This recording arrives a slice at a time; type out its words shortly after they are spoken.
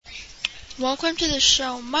Welcome to the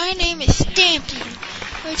show. My name is Stampede.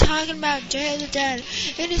 We're talking about Day of the Dead.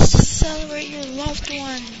 It is to celebrate your loved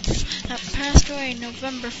ones that passed away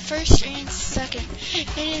November 1st and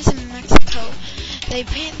 2nd. It is in Mexico. They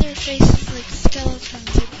paint their faces like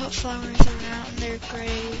skeletons. They put flowers around their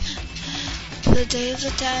graves. The Day of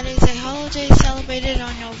the Dead is a holiday celebrated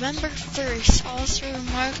on November 1st, all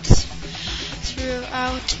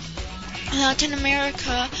throughout Latin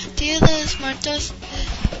America. Dia de los Muertos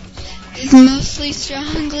is mostly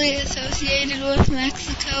strongly associated with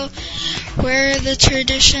Mexico, where the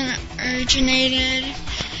tradition originated.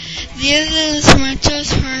 Dia de los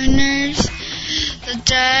Muertos honors the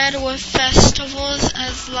dead with festivals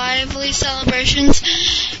as lively celebrations,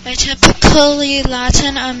 a typically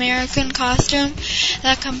Latin American costume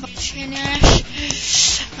that combines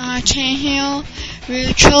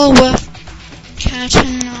ritual with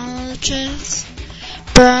technologies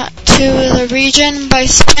brought to the region by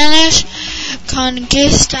Spanish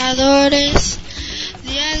conquistadores.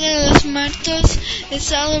 Dia de los Muertos is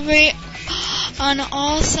celebrated on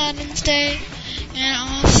All Saints' Day and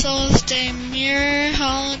All Souls' Day, mirror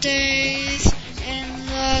holidays in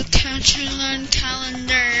the Catalan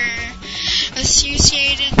calendar.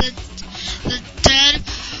 Associated, the dead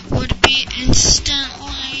would be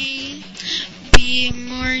instantly be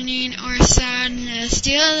mourning or sadness.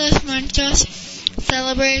 Dia de los Muertos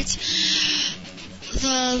celebrates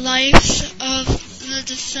the lives of the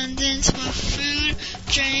descendants with food,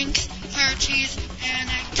 drinks, parties, and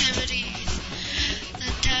activities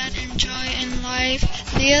the dead enjoy in life.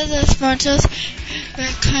 Dia de los Muertos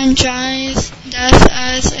recognizes death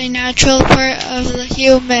as a natural part of the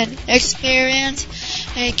human experience,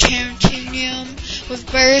 a continuum with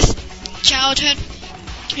birth, childhood,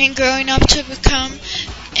 and growing up to become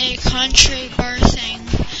a country birthing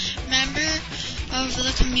member of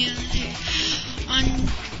the community. On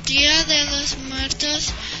Dia de los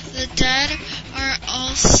Muertos, the dead are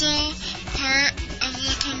also part of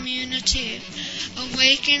the community,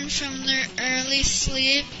 awakened from their early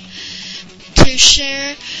sleep to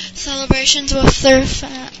share celebrations with their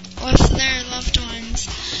loved ones.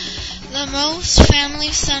 The most family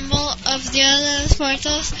symbol of Dia de los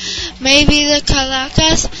Muertos may be the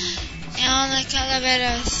calacas and the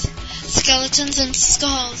calaveras, skeletons and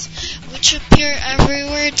skulls, which appear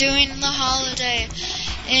everywhere during the holiday,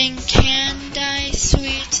 in candy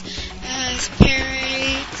sweets, as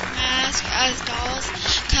parades, masks, as dolls.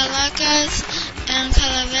 Calacas and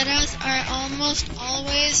calaveras are almost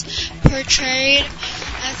always portrayed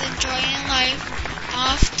as enjoying life,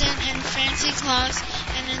 often in fancy clothes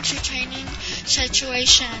and entertaining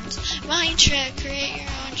situations. Mind trick, create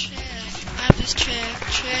your own trick. Office trick,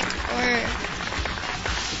 or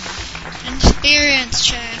experience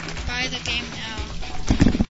check. Buy the game